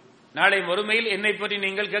 நாளை மறுமையில் என்னை பற்றி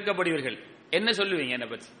நீங்கள் கேட்கப்படுவீர்கள், என்ன சொல்லுவீங்க என்னை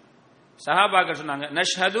பற்றி? சஹாபாக்கள் சொன்னாங்க,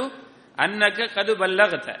 நஷ்ஹது அன்னக கது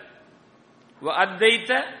பல்லகத வ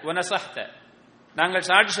அத்தைத வ நஸஹத, நாங்கள்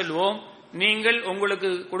சாட்சி சொல்வோம் நீங்கள் உங்களுக்கு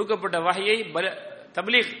கொடுக்கப்பட்ட வஹையை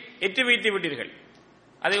தப்லீக் எட்டி வைத்து விட்டீர்கள்,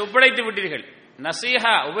 அதை ஒப்படைத்து விட்டீர்கள்,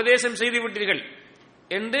 நசீஹா உபதேசம் செய்து விட்டீர்கள்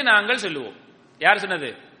என்று நாங்கள் சொல்லுவோம். யார் சொன்னது?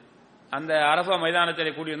 அந்த அரஃபா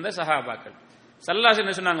மைதானத்தில் கூடியிருந்த சஹாபாக்கள். ஸல்லல்லாஹு அலைஹி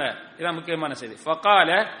வஸல்லம் சொன்னாங்க, இதான் முக்கியமான செய்தி. ஃபகால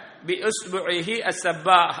பி உஸ்புஹி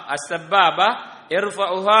அஸ்ஸப்பாபா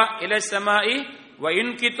இர்ஃபஉஹா இல ஸமாஇ வ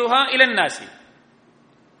யுன்கிதுஹா இல الناس.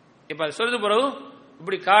 இப்ப சொல்றது பிறகு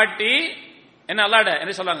இப்படி காட்டி என்ன அல்லாஹ்ட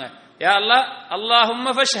என்ன சொல்றாங்க? யா அல்லாஹ் அல்லாஹும்ம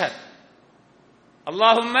ஃபஷ்ஹத்,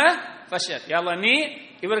 அல்லாஹும்ம ஃபஷ்ஹத், யா அல்லாஹ் நீ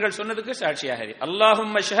இவர்கள் சொன்னதுக்கு சாட்சியாக இரு.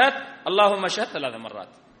 அல்லாஹும்ம ஷஹத் அல்லாஹும்ம ஷஹத் 3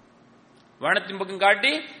 மர்ராத். வானத்தின் பக்கம்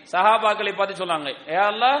காட்டி சஹாபாக்களை பார்த்து சொன்னாங்க, யா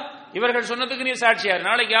அல்லாஹ் இவர்கள் சொன்னதுக்கு நீ சாட்சியா இரு.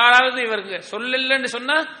 நாளைக்கு யாராவது இவருக்கு சொல்லலன்னு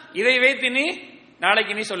சொன்னா இதை வைத்து நீ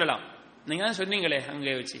நாளைக்கு நீ சொல்லலாம். நீங்க தான் சொன்னீங்களே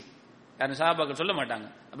அங்கே வச்சு, யாரும் சஹாபாக்கள் சொல்ல மாட்டாங்க.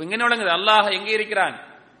 அப்ப இங்க என்ன விளங்குது? அல்லாஹ் எங்கே இருக்கிறான்?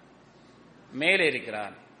 மேலே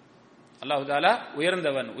இருக்கிறான். அல்லாஹு தாலா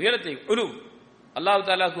உயர்ந்தவன், உயரத்தை உலு, அல்லாஹு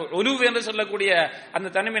தாலாக்கு உலு என்று சொல்லக்கூடிய அந்த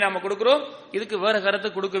தன்மை நாம கொடுக்கிறோம். இதுக்கு வேற கருத்து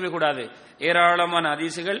கொடுக்கவே கூடாது. ஏராளமான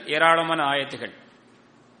ஹதீசுகள், ஏராளமான ஆயத்துகள்.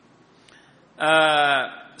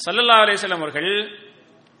 ஸல்லல்லாஹு அலைஹி வஸல்லம் அவர்கள்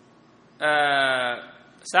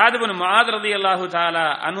ஸஅத் இப்னு முஆத் ரலியல்லாஹு தஆலா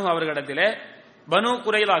அன்ஹு அவர்களிடத்திலே பனு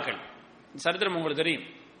குரைலாக்கள், சரித்திரம் உங்களுக்கு தெரியும்.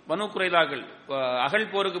 பனு குரைலாக்கள்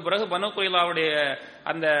அகல் போருக்கு பிறகு பனு குரைலாவுடைய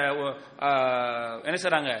அந்த என்ன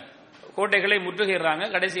செய்றாங்க, கோட்டைகளை முற்றுகையிடுறாங்க.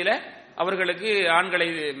 கடைசியில அவர்களுக்கு ஆண்களை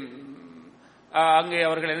அங்கே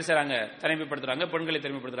அவர்கள் என்ன செய்றாங்க, தனிமைப்படுத்துறாங்க, பெண்களை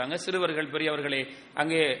தனிமைப்படுத்துறாங்க, சிறுவர்கள் பெரியவர்களை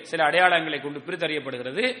அங்கே சில அடையாளங்களை கொண்டு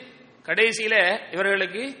பிரித்தறியப்படுகிறது. கடைசியில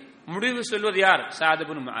இவர்களுக்கு முடிவு சொல்வது யார்? ஸஅத்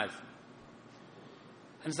இப்னு முஆத்,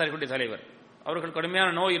 அன்சாரிகளுடைய தலைவர். அவர்கள் கடுமையான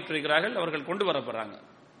நோய் இருக்கிறார்கள். அவர்கள் கொண்டு வரப்படுறாங்க,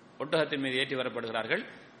 ஒட்டகத்தின் மீது ஏற்றி வரப்படுகிறார்கள்.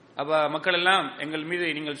 அப்ப மக்கள் எல்லாம் எங்கள் மீது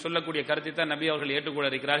நீங்கள் சொல்லக்கூடிய கருத்தை தான் நபி அவர்கள் ஏற்றுக்கொள்ள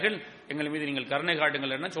இருக்கிறார்கள், எங்கள் மீது நீங்கள் கருணை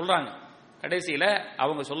காட்டுங்கள் என்ன சொல்றாங்க. கடைசியில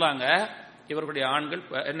அவங்க சொல்லாங்க, இவர்களுடைய ஆண்கள்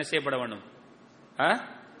என்ன செய்யப்பட வேண்டும்?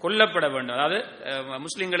 கொல்லப்பட வேண்டும், அதாவது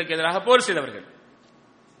முஸ்லிம்களுக்கு எதிராக போர் செய்தவர்கள்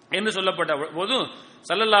என்று சொல்லப்பட்ட போது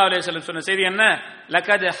ஸல்லல்லாஹு அலைஹி வஸல்லம் சொன்ன செய்தி என்ன?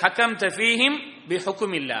 லகத் ஹகம்த ஃபீஹிம்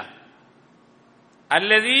பிஹுக்மில்லாஹ்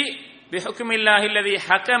அல்லதி பிஹுக்மில்லாஹி அல்லதி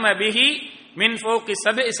ஹகம பிஹி மின் ஃபௌகி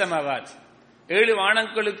சப்இ ஸமாவாத். 7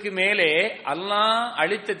 வானங்களுக்கு மேலே அல்லாஹ்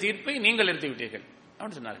அளித்த தீர்ப்பை நீங்கள் எடுத்து விட்டீர்கள்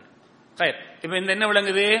அப்படின்னு சொன்னார்கள். சரி, இப்ப இந்த என்ன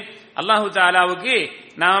விளங்குது? அல்லாஹு தஆலாவுக்கு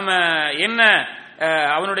நாம என்ன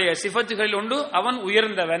அவனுடைய சிஃபத்துகளில் உண்டு, அவன்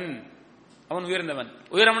உயர்ந்தவன். அவன் உயர்ந்தவன்.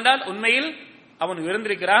 உயரம் என்றால் உண்மையில் அவன்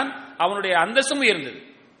உயர்ந்திருக்கிறான், அவனுடைய அந்தஸ்தும் உயர்ந்தது.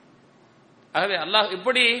 ஆகவே அல்லாஹ்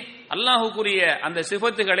இப்படி அல்லாஹுக்குரிய அந்த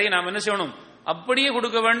சிஃபத்துகளை நாம் என்ன செய்யணும்? அப்படியே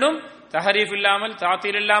கொடுக்க வேண்டும். தஹரீஃப் இல்லாமல்,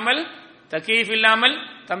 தாத்தீல் இல்லாமல், தகீஃப் இல்லாமல்,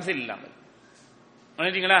 தம்சீல் இல்லாமல்.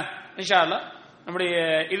 நினைத்தீங்களா? இன்ஷா அல்லாஹ் நம்முடைய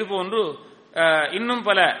இது போன்று இன்னும்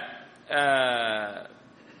பல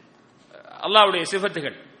அல்லாஹ்வுடைய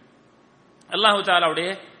சிஃபத்துகள், அல்லாஹு தஆலாவுடைய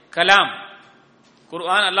கலாம்,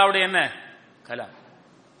 குர்ஆன் அல்லாஹ்வுடைய என்ன கலாம்,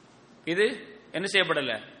 இது என்ன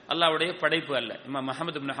செய்யப்படல, அல்லாஹ்வுடைய படைப்பு அல்ல. இமாம்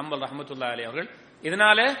அஹ்மத் இப்னு ஹம்பல் ரஹ்மத்துல்லாஹி அலைஹி அவர்கள்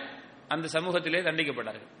இதனால அந்த சமூகத்திலே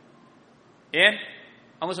தண்டிக்கப்பட்டார்கள். ஏன்?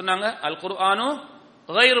 அவங்க சொன்னாங்க, அல் குர்ஆனு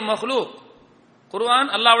கைரு மக்லூக், குர்ஆன்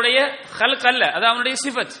அல்லாஹ்வுடைய ஹல்க் அல்ல, அது அவனுடைய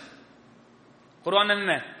சிஃபத். குர்ஆன்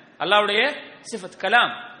என்ன? அல்லாஹ்வுடைய சிஃபத்,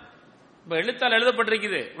 கலாம். இப்ப எழுத்தால்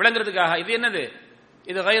எழுதப்பட்டிருக்குது விளங்குறதுக்காக. இது என்னது?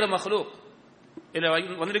 இது கைரு மக்லூக். இதுல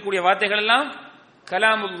வந்திருக்கக்கூடிய வார்த்தைகள் எல்லாம்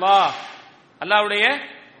கலாமுல்லாஹ், அல்லாஹ்வுடைய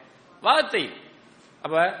வார்த்தை.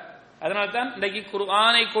 அப்ப அதனால தான் இன்றைக்கு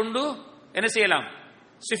குர்ஆனை கொண்டு என்ன செய்யலாம்?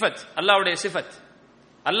 சிஃபத், அல்லாஹ்வுடைய சிஃபத்,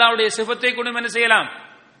 அல்லாஹ்வுடைய சிஃபத்தை கொண்டு என்ன செய்யலாம்?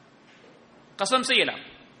 கஸம் செய்யலாம்.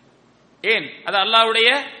 ஏன்? அது அல்லாஹ்வுடைய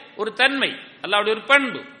ஒரு தன்மை, அல்லாஹ்வுடைய ஒரு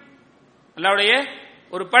பண்பு, அல்லாஹ்வுடைய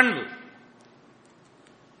ஒரு பண்பு.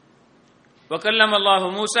 வகல்லம் அல்லாஹு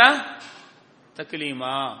மூசா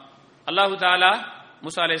தக்லீமா, அல்லாஹு தஆலா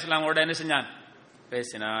மூசா அலைஹிஸ்ஸலாமோட என்ன செஞ்சான்?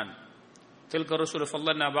 பேசினான். தில்க ருசுல்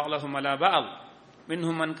ஃபல்லல்னா பஅலஹும் அலா பஅல்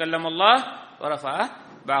மின்ஹும் மன் கல்லம அல்லாஹ் வ ரஃபஅ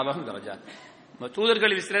பஅலஹும் தரஜாத்.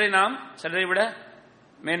 தூதர்களில் சிலரை நாம் சிலரை விட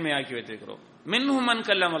மேன்மையாக்கி வைத்திருக்கிறோம். மின்ஹும் மன்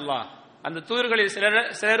கல்லம அல்லாஹ், அந்த தூதர்களில்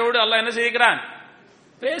சிலரோடு அல்லாஹ் என்ன செய்திருக்கிறான்?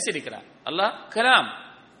 பேசியிருக்கிறான். அல்லாஹ் கலாம்,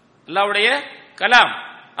 அல்லாஹ்வுடைய கலாம்,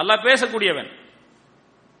 அல்லாஹ் பேசக்கூடியவன்.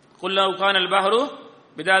 குல் லவ் கானல் பஹ்ரு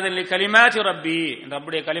பிதாதன் லிகலிமாத்தி ரப்பி,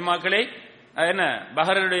 ரப்புடைய கலிமாக்களை என்ன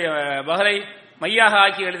பஹரை மையாக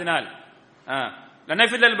ஆக்கி எழுதினால்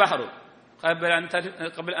லனஃபிதல் பஹ்ரு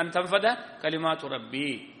قبل ان تنفذ كلمات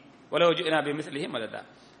ربي ولو جئنا بمثله مددا.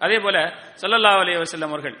 அதே போல ஸல்லல்லாஹு அலைஹி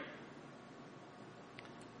வஸல்லம் அவர்கள்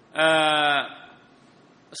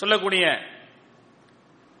சொல்லக்கூடிய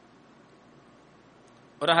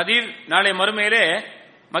ஒரு ஹதீஸ், நாளை மறுமையிலே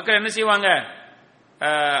மக்கள் என்ன செய்வாங்க?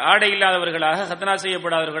 ஆடை இல்லாதவர்களாக, ஹத்னா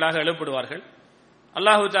செய்யப்படாதவர்களாக எழுப்படுவார்கள்.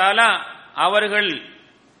 அல்லாஹு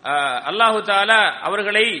தஆலா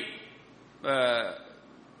அவர்களை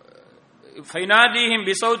ஃபைனாதீஹிம்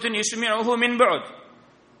பிஸௌத்தின் யுஸ்மிஉஹு மின் பஅத்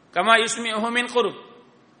கமா யுஸ்மிஉஹு மின் குர்ப்,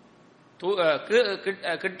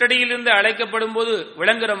 கிட்டடியிலிருந்து அழைக்கப்படும் போது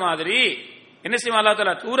விளங்குற மாதிரி என்ன செய்வான் அல்லாஹ்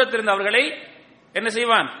தஆலா? தூரத்திலிருந்து அவர்களை என்ன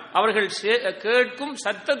செய்வான்? அவர்கள் கேட்கும்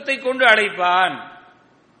சத்தத்தை கொண்டு அழைப்பான்.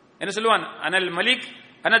 என்ன சொல்லுவான்? அனல் மலிக்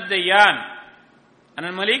அனத்தையான்,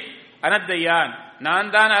 அனல் மலிக் அனத்தையான்,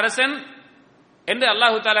 நான் தான் அரசன் என்று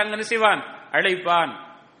அல்லாஹு தாலா அங்க செய்வான், அழைப்பான்.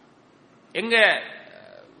 எங்க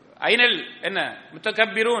ஐனல் என்ன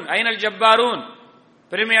முத்தகப்பிரூன் ஐனல் ஜப்பாரூன்,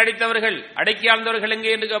 பெருமை அடித்தவர்கள் அடக்கி ஆழ்ந்தவர்கள்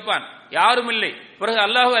எங்கே என்று கேட்பான். யாரும் இல்லை. பிறகு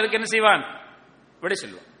அல்லாஹு அதுக்கு என்ன செய்வான், விடை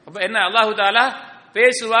சொல்வான். அப்ப என்ன, அல்லாஹு தாலா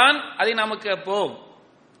பேசுவான், அதை நமக்கு போம்.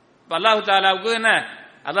 அல்லாஹு தாலாவுக்கு என்ன,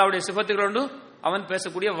 அல்லாஹ்வுடைய சிஃபத்துகள் உண்டு, அவன்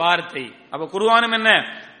பேசக்கூடிய வார்த்தை. அப்ப குர்ஆனும் என்ன,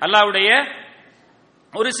 அல்லாஹ்வுடைய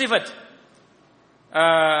ஒரு சிஃபத்.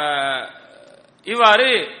 இவ்வாறு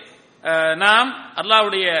நாம்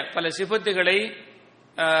அல்லாஹ்வுடைய பல சிஃபத்துகளை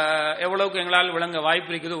எவ்வளவுக்கு எங்களால் விளங்க வாய்ப்பு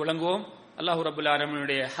இருக்கிறது விளங்குவோம். அல்லாஹ் ரப்பல்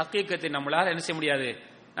ஆலமீனுடைய ஹக்கீகத்தை நம்மளால் என்ன செய்ய முடியாது,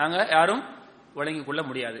 நாங்க யாரும் விளங்கிக் கொள்ள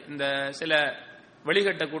முடியாது. இந்த சில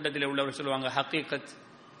வெளிகட்ட கூட்டத்தில் உள்ளவர் சொல்லுவாங்க ஹக்கீகத்,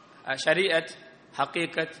 ஷரீஅத்,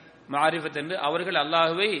 ஹக்கீகத், மாரிஃபத் என்று. அவர்கள்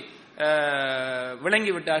அல்லாஹ்வை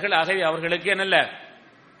விளங்கி விட்டார்கள். ஆகவே அவர்களுக்கு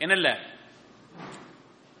என்னல்ல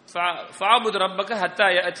ஃபஅபுத் ரப்பக ஹத்தா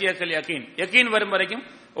யஅதியக்கல் யகீன், யகீன் வரும் வரைக்கும்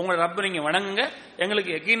உங்களை ரப்ப நீங்க வணங்குங்க,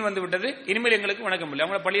 எங்களுக்கு யகீன் வந்து விட்டது, இனிமேல் எங்களுக்கு வணக்கம் இல்லை.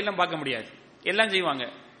 அவங்கள பள்ளியெல்லாம் பார்க்க முடியாது, எல்லாம் செய்வாங்க,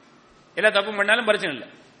 எல்லா தப்பும் பண்ணாலும் பிரச்சனை இல்லை,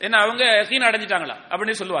 ஏன்னா அவங்க யகீன் அடைஞ்சிட்டாங்களா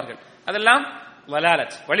அப்படின்னு சொல்லுவார்கள். அதெல்லாம்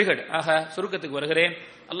வலாலத், வழிகேடு. ஆக சுருக்கத்துக்கு வருகிறேன்,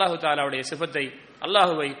 அல்லாஹு தாலாவுடைய சிஃபத்தை,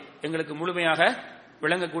 அல்லாஹுவை எங்களுக்கு முழுமையாக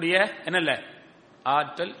விளங்கக்கூடிய என்னல்ல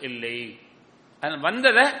ஆற்றல் இல்லை.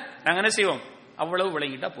 வந்ததை நாங்க என்ன செய்வோம், அவ்வளவு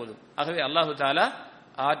விளங்கிட்டா போதும். ஆகவே அல்லாஹு தாலா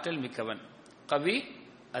ஆற்றல் மிக்கவன், கவி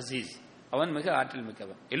அசீஸ், அவன் மிக ஆற்றல்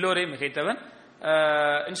மிக்கவன், எல்லோரையும் மிகைத்தவன்.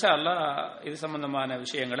 இன்ஷா அல்லாஹ் இது சம்பந்தமான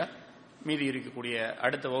விஷயங்களை மீதி இருக்கக்கூடிய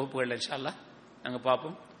அடுத்த வகுப்புகள் இன்ஷா அல்லாஹ் நாங்க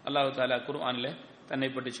பார்ப்போம். அல்லாஹு தாலா குர்ஆன்ல தன்னை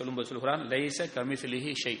பற்றி சொல்லும்போது சொல்கிறான், லைஸ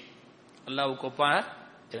கமிஸ்லிஹி ஷை, அல்லாஹ்வுக்கு ஒப்பான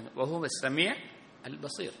வஹுவ ஸமீஅ அல்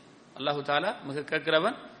பஸீர், அல்லாஹு தாலா மிக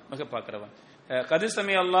கேட்கிறவன், மிக பார்க்கிறவன். قد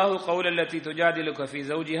سمع الله قول التي تجادلك في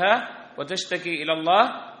زوجها وتشتكي الى الله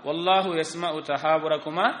والله يسمع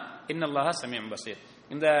تحاوركما ان الله سميع بصير.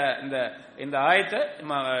 இந்த இந்த இந்த ஆயத்தை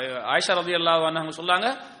ஆயிஷா ரலியல்லாஹு அன்ஹா சொன்னாங்க,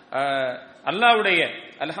 அல்லாஹ்வுடைய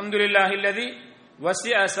அல்ஹம்துலில்லாஹில்லதி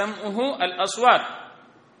வஸிஅ சம்உஹு அல் அஸ்வாத்,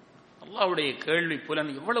 அல்லாஹ்வுடைய கேள்வி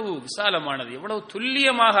புலன் எவ்வளவு விசாலமானது, எவ்வளவு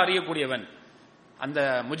துல்லியமாக அறியக்கூடியவன். அந்த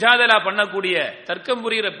முஜாதலா பண்ணக்கூடிய தர்க்கம்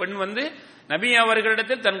புரிகிற பெண் வந்து நபி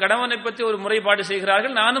அவர்களிடத்தில் தன் கணவனை பற்றி ஒரு முறைப்பாடு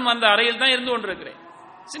செய்கிறார்கள். நானும் அந்த அறையில் தான் இருந்து கொண்டிருக்கிறேன்,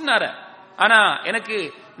 சின்னார. ஆனா எனக்கு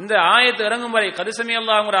இந்த ஆயத்து இறங்கும் வரை, கதுசமி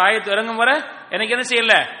அல்லாஹ்ங்கிற ஆயத்து இறங்கும் வரை எனக்கு என்ன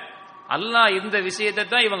செய்யல, அல்லாஹ் இந்த விஷயத்தை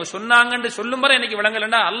தான் இவங்க சொன்னாங்கன்னு சொல்லும் வரை எனக்கு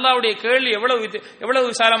விளங்கலன்னா அல்லாஹ்வுடைய கேள்வி எவ்வளவு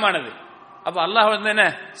விசாலமானது. அப்ப அல்லாஹ் வந்து என்ன,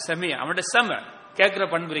 சமி, அவனுடைய சம கேட்கிற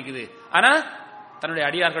பண்பு இருக்குது. ஆனா தன்னுடைய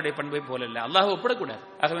அடியார்களுடைய பண்பை போல இல்லை, அல்லாஹ் ஒப்பிடக்கூடாது.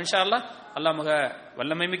 ஆக இன்ஷா அல்லாஹ் அல்லாஹ் மிக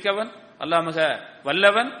வல்லமை மிக்கவன், அல்லாஹ் மிக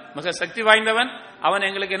வல்லவன், மிக சக்தி வாய்ந்தவன். அவன்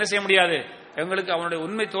எங்களுக்கு என்ன செய்ய முடியாது, எங்களுக்கு அவனுடைய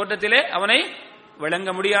உண்மை தோற்றத்திலே அவனை விளங்க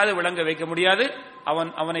முடியாது, விளங்க வைக்க முடியாது.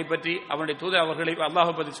 அவனை பற்றி, அவனுடைய தூதர் அவர்களை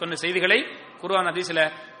அல்லாஹ் பற்றி சொன்ன செய்திகளை குர்ஆன் ஹதீஸ்ல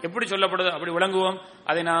எப்படி சொல்லப்படுதோ அப்படி விளங்குவோம்.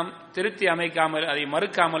 அதை நாம் திருத்தி அமைக்காமல், அதை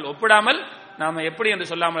மறுக்காமல், ஒப்பிடாமல் நாம எப்படி என்று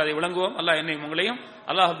சொல்லாமல் அதை விளங்குவோம். அல்லாஹ் என்னையும் உங்களையும்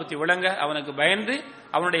அல்லாஹ் பற்றி விளங்க, அவனுக்கு பயந்து,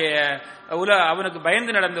 அவனுக்கு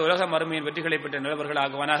பயந்து நடந்த உலக மறுமையின் வெற்றிகளை பெற்ற நிலவர்கள்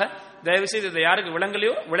ஆகுவானாக. தயவு செய்து இதை யாருக்கு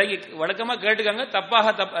விளங்கலையோ விளக்கமா கேட்டுக்காங்க,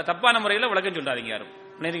 தப்பான முறையில் விளக்கம் சொல்லாதீங்க யாரும்.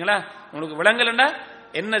 நினைக்கிறீங்களா, உங்களுக்கு விளங்கலண்டா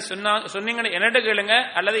என்ன சொன்னீங்கன்னு என்னட்ட கேளுங்க,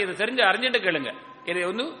 அல்லது இதை தெரிஞ்சு அறிஞ்சிட்டு கேளுங்க. இதை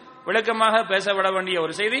வந்து விளக்கமாக பேச விட வேண்டிய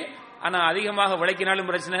ஒரு செய்தி. ஆனா அதிகமாக விளக்கினாலும்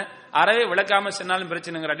பிரச்சனை, அறவே விளக்காம சொன்னாலும்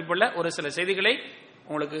பிரச்சனைங்கிற அடிப்படையில் ஒரு சில செய்திகளை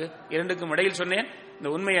உங்களுக்கு இரண்டுக்கும் இடையில் சொன்னேன். இந்த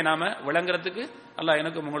உண்மையை நாம விளங்குறதுக்கு அல்லாஹ்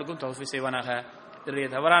எனக்கும் உங்களுக்கும் தௌஃபீக் செய்வானாக. இதனுடைய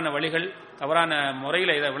தவறான வழிகள், தவறான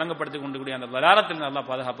முறையில் இதை விளங்கப்படுத்திக் கொண்டு அந்த வலாரத்தில் அல்லாஹ்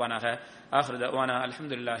பாதுகாப்பானாக. ஆஹிரு தஅவானா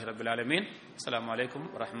அல்ஹம்துலில்லாஹி ரப்பில் ஆலமீன். அஸ்ஸலாமு அலைக்கும்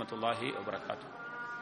வரஹ்மத்துல்லாஹி வபரகாத்துஹு.